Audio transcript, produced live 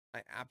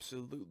I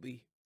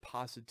absolutely,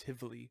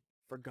 positively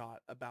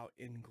forgot about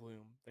In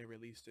Gloom. They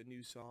released a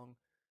new song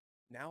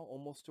now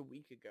almost a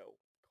week ago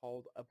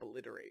called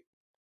Obliterate.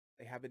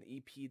 They have an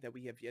EP that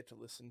we have yet to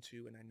listen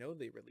to, and I know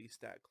they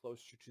released that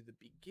closer to the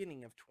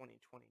beginning of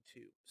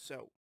 2022.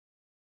 So,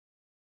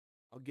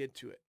 I'll get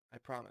to it, I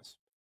promise,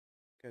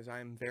 because I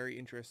am very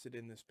interested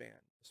in this band,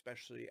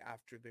 especially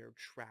after their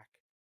track,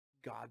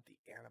 God the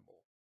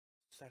Animal.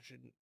 Such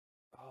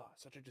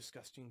a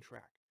disgusting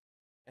track.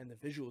 And the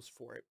visuals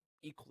for it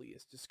equally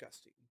as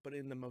disgusting, but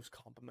in the most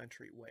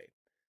complimentary way.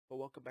 But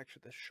welcome back to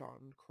the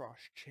Sean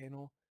Cross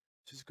channel.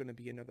 This is going to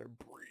be another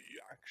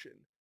Breeaction,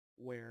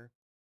 where,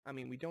 I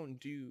mean, we don't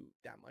do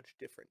that much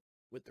different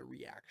with the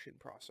reaction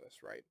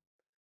process, right?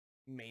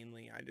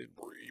 Mainly, I did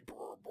Bree,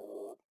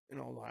 and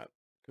all that,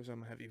 because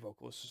I'm a heavy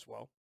vocalist as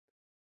well.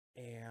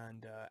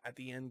 And at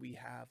the end, we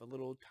have a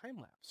little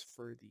time-lapse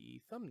for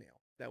the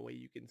thumbnail. That way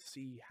you can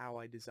see how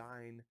I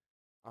design,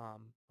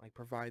 like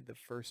provide the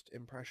first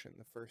impression,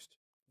 the first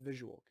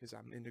visual, because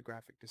I'm into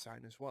graphic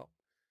design as well.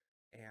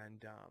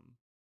 And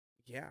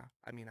yeah,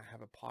 I mean, I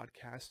have a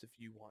podcast. If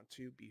you want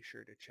to, be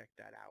sure to check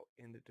that out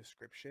in the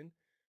description.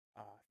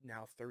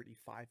 Now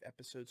 35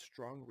 episodes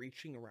strong,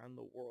 reaching around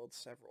the world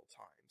several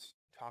times,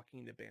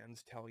 talking to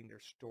bands, telling their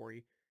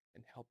story,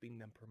 and helping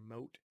them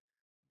promote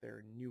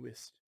their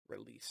newest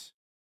release.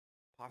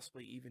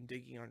 Possibly even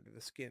digging under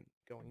the skin,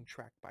 going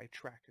track by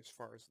track as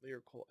far as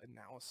lyrical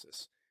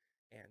analysis.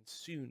 And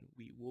soon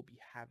we will be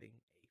having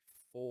a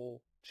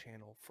full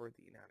channel for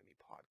the Anatomy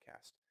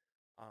podcast.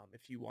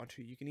 If you want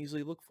to, you can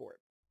easily look for it.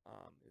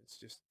 It's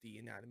just the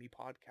Anatomy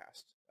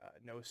podcast.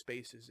 No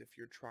spaces if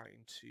you're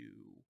trying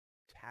to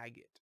tag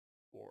it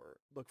or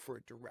look for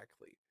it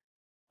directly.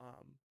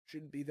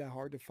 Shouldn't be that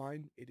hard to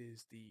find. It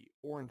is the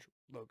orange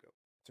logo.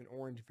 It's an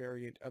orange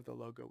variant of the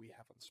logo we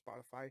have on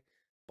Spotify.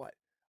 But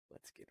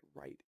let's get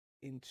right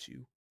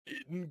into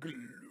In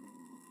Gloom.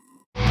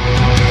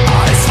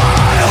 I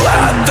smile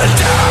at the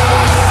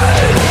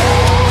dead.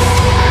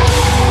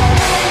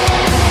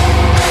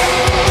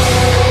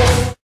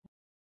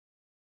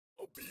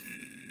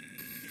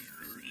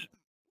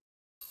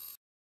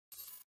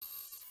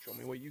 Show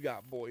me what you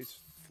got, boys.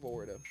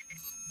 Florida.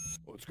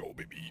 Let's go,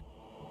 baby.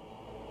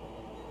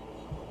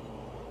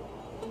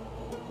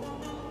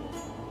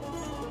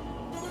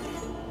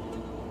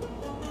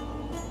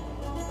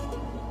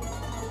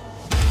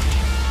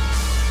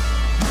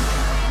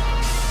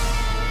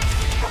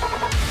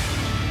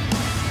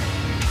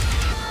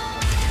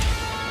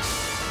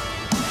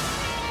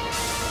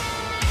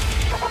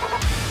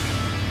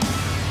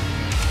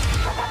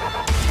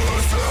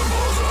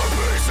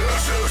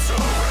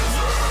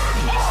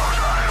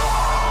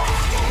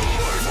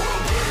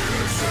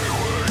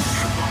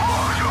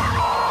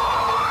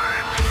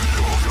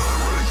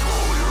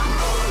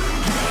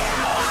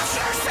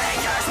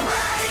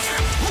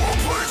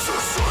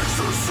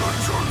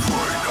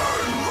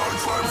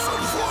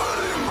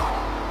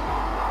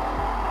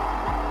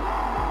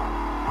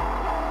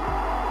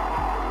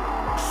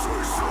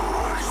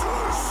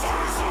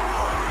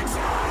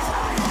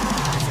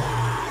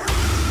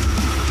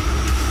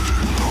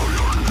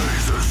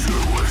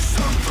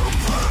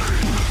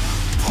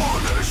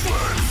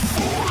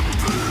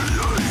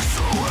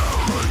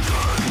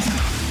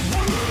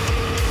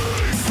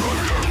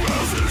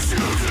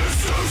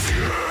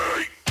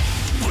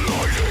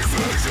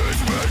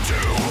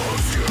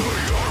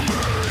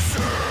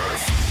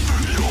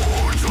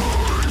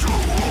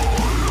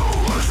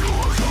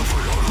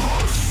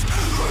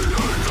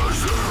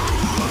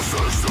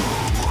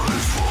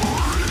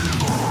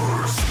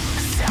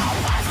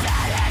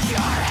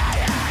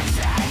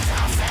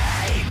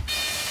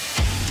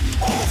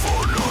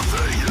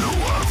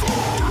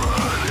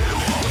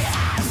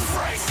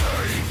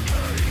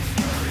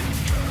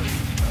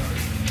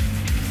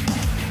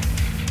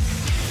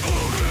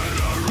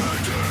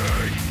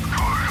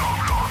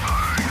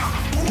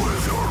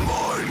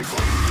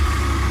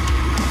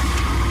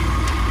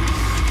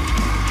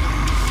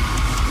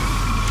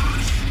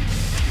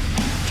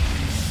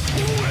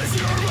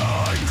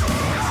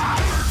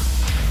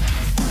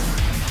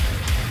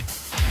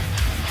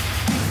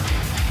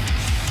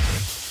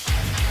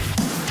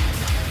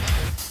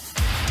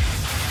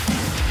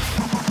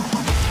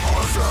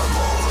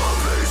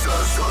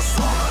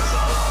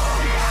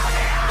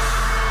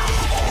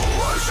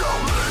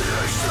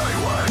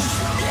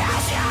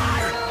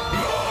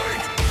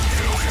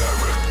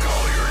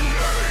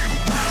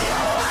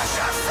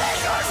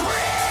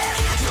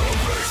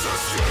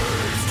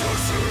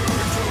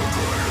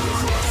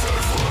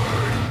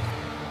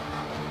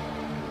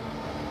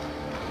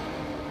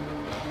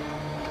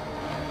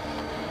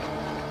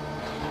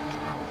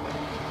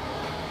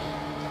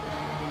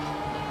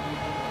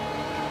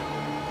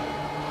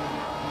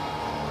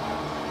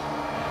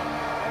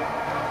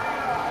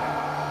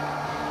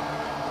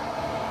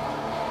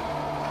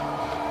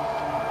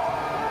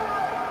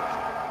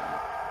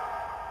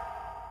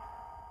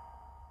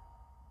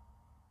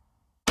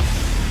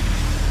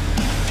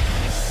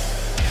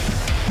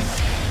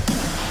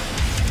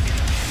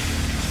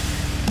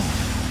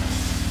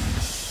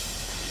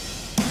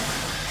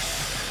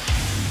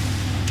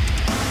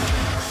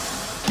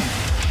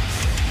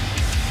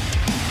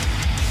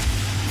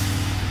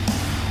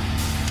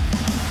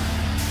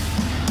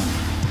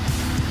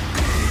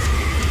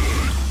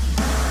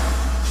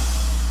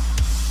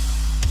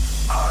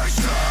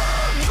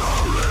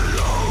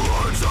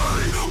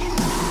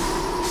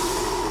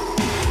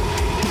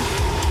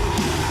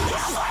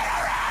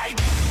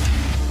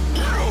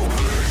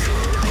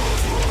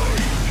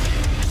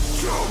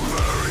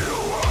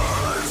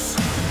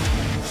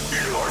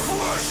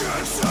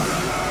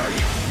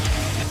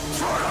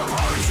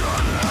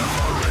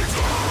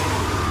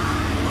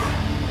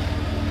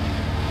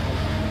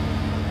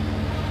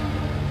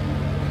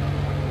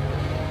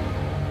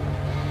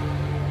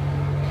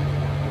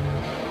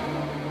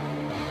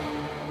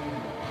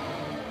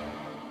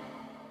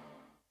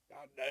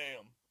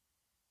 Damn.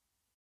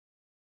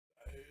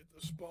 I hit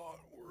the spot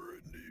where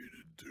it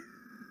needed to.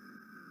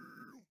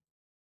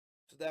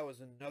 So that was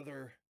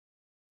another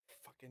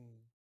fucking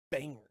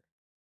banger.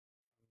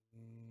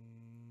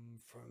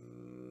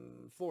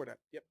 From Florida.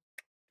 Yep.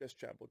 Just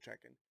double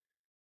checking.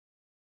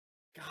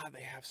 God,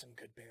 they have some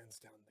good bands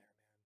down there,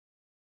 man.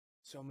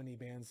 So many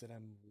bands that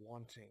I'm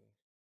wanting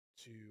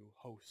to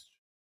host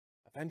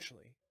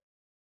eventually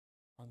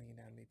on the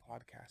Anatomy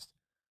podcast.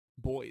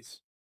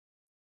 Boys,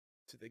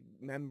 to the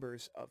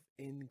members of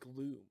In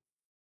Gloom,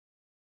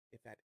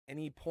 if at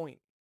any point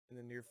in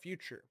the near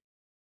future,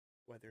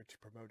 whether to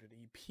promote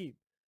an EP,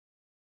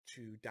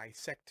 to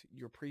dissect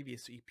your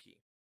previous EP,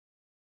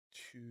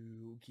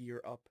 to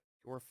gear up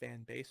your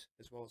fan base,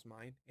 as well as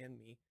mine and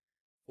me,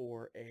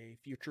 for a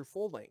future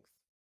full length,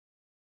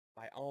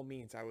 by all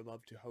means, I would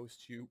love to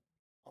host you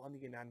on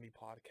the Anatomy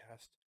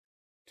podcast,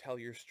 tell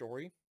your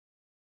story,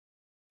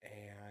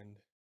 and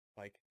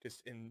like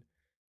just in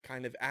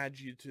kind of add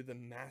you to the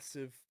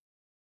massive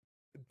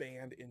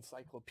band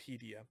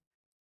encyclopedia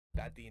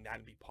that the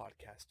Anatomy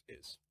podcast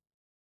is.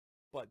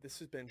 But this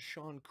has been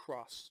Sean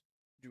Cross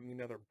doing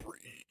another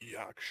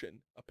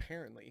Breeaction,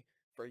 apparently,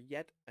 for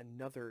yet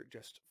another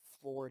just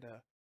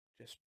Florida,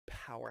 just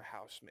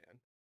powerhouse, man.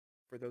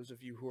 For those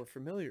of you who are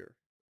familiar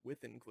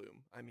with In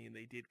Gloom, I mean,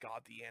 they did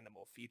God the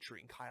Animal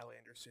featuring Kyle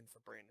Anderson for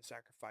Brand of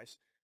Sacrifice,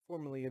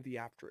 formerly of the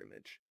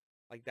Afterimage.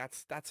 Like,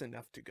 that's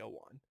enough to go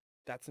on.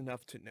 That's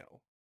enough to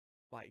know.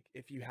 Like,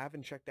 if you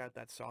haven't checked out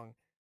that song,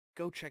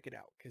 go check it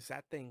out, because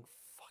that thing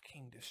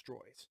fucking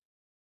destroys.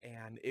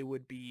 And it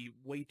would be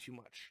way too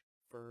much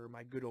for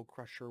my good old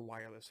Crusher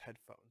wireless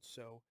headphones.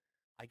 So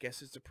I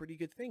guess it's a pretty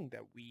good thing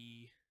that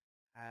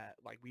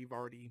we've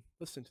already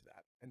listened to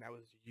that. And that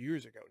was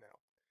years ago now.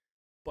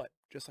 But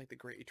just like the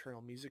Great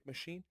Eternal Music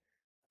Machine,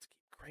 let's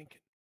keep cranking.